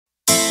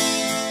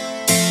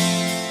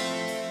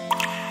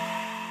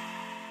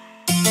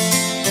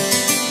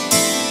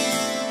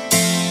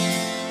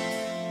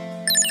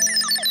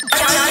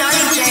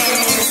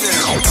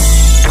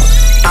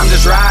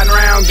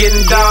round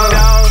getting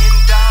dough,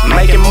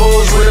 making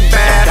moves with a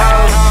bad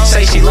hoe.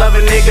 Say she love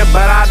a nigga,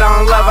 but I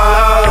don't love a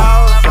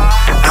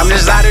hoe. I'm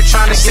just out here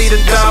trying to see the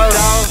dough.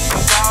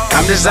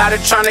 I'm just out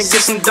here trying to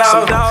get some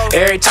dough.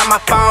 Every time my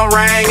phone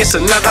ring, it's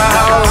another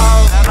hoe.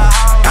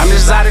 I'm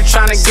just out here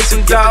trying to get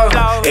some dough.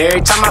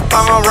 Every time my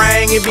phone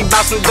ring, it be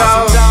bout some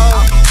dough.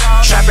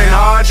 Trapping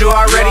hard, you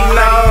already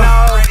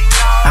know.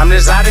 I'm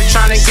just out here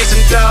trying to get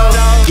some dough.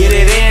 Get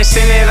it in,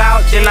 send it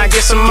out, then I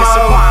get some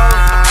more.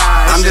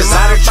 I'm just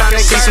out here trying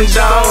to get some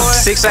dough.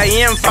 6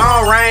 a.m.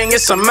 phone ring,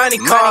 it's some money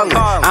calling.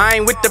 I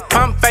ain't with the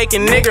pump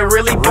faking, nigga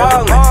really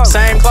ballin'.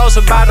 Same clothes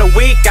about a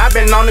week, I've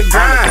been on the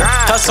grind.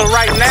 Hustle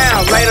right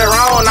now, later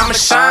on I'ma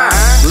shine.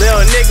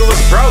 Lil' nigga was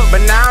broke,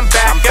 but now I'm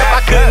back up.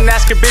 I couldn't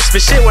ask a bitch for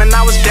shit when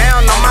I was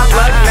down on my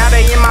luck. Now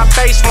they in my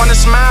face, wanna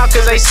smile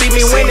cause they see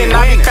me winning.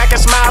 I be cracking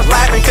smiles,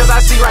 laughing cause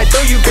I see right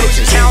through you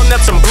bitches. Counting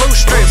up some blue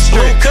strips,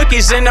 blue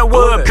cookies in the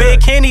wood.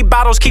 Big Henny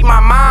bottles keep my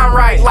mind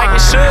right like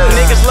it should.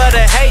 Niggas love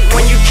to hate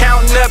when you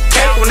counting up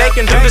cake, when they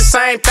can do the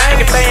same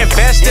thing if they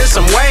invest in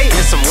some weight.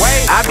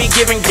 I be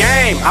giving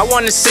game, I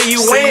wanna see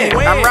you win.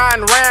 I'm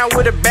riding around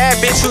with a bad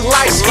bitch who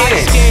light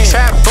skin.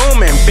 Trap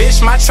booming,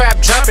 bitch, my trap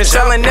jumping.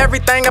 Selling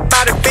everything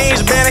about the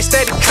fiends, man, they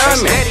steady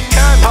coming.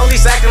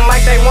 Police acting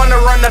like they wanna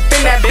run up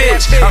in that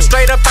bitch. I'm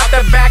straight up out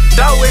the back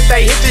door if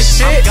they hit this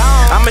shit.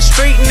 I'm a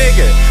street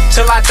nigga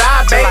till I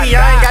die, baby.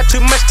 I ain't got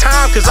too much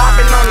time cause I've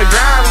been on the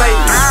grind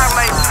lately.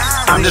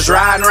 I'm just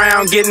riding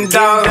around getting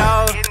dough,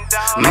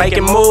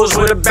 making moves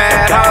with a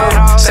bad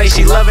hoe. Say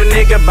she love a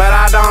nigga, but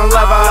I don't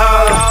love a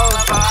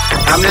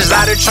hoe. I'm just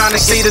out here trying to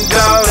see the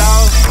dough.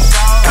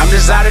 I'm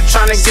just out here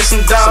trying to get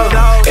some dough.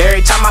 Every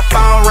time my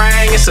phone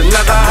ring, it's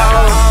another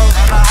hoe.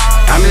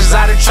 I'm just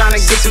out here trying to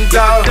get some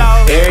dough.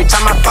 Every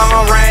time my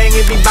phone ring,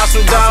 it be bout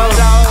some dough.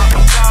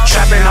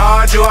 Trapping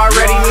hard, you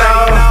already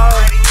know.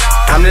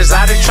 I'm just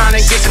out here trying to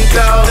get some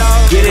dough.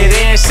 Get it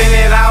in, send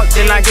it out,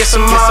 then I get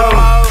some more.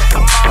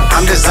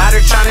 I'm just out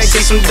here trying to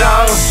get some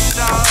dough.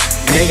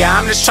 Nigga,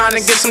 I'm just trying to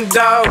get some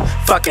dough.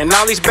 Fucking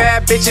all these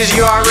bad bitches,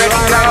 you already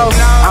know.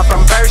 I'm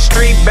from Birch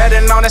Street,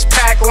 better known as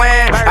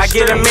Pac-Land. I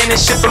get them in and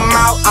ship them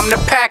out, I'm the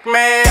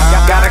Pac-Man.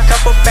 Got a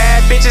couple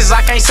bad bitches,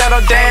 I can't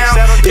settle down.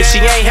 If she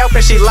ain't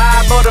helping, she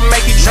liable to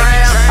make you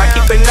drown. I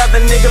keep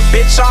another nigga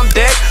bitch on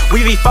deck.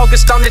 We be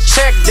focused on the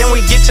check, then we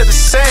get to the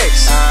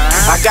sex.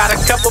 I got a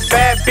couple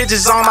bad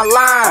bitches on my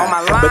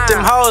line, but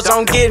them hoes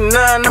don't get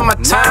none of my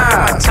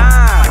time.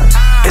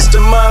 It's the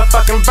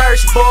motherfucking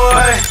Birch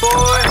boy,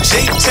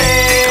 G10.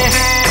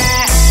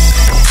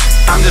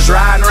 I'm just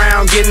riding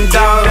around getting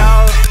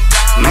dough,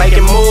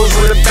 making moves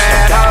with a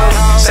bad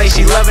hoe. Say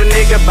she love a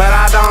nigga, but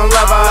I don't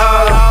love a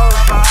hoe.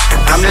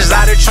 I'm just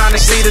out here trying to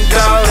see the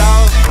dough.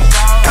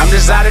 I'm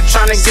just out here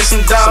trying to get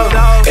some dough.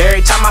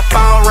 Every time my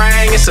phone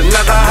ring, it's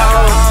another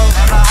hoe.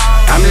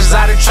 I'm just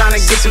out here trying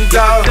to get some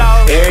dough.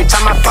 Every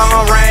time my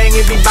phone ring,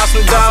 it be bout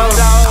some dough.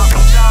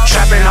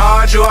 Trapping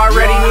hard, you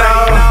already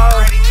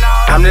know.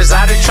 I'm just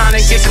out here trying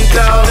to get some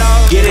dough.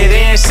 Get it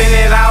in, send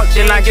it out,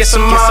 then I get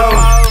some more.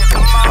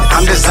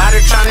 I'm just out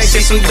here trying to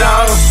get some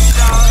dough.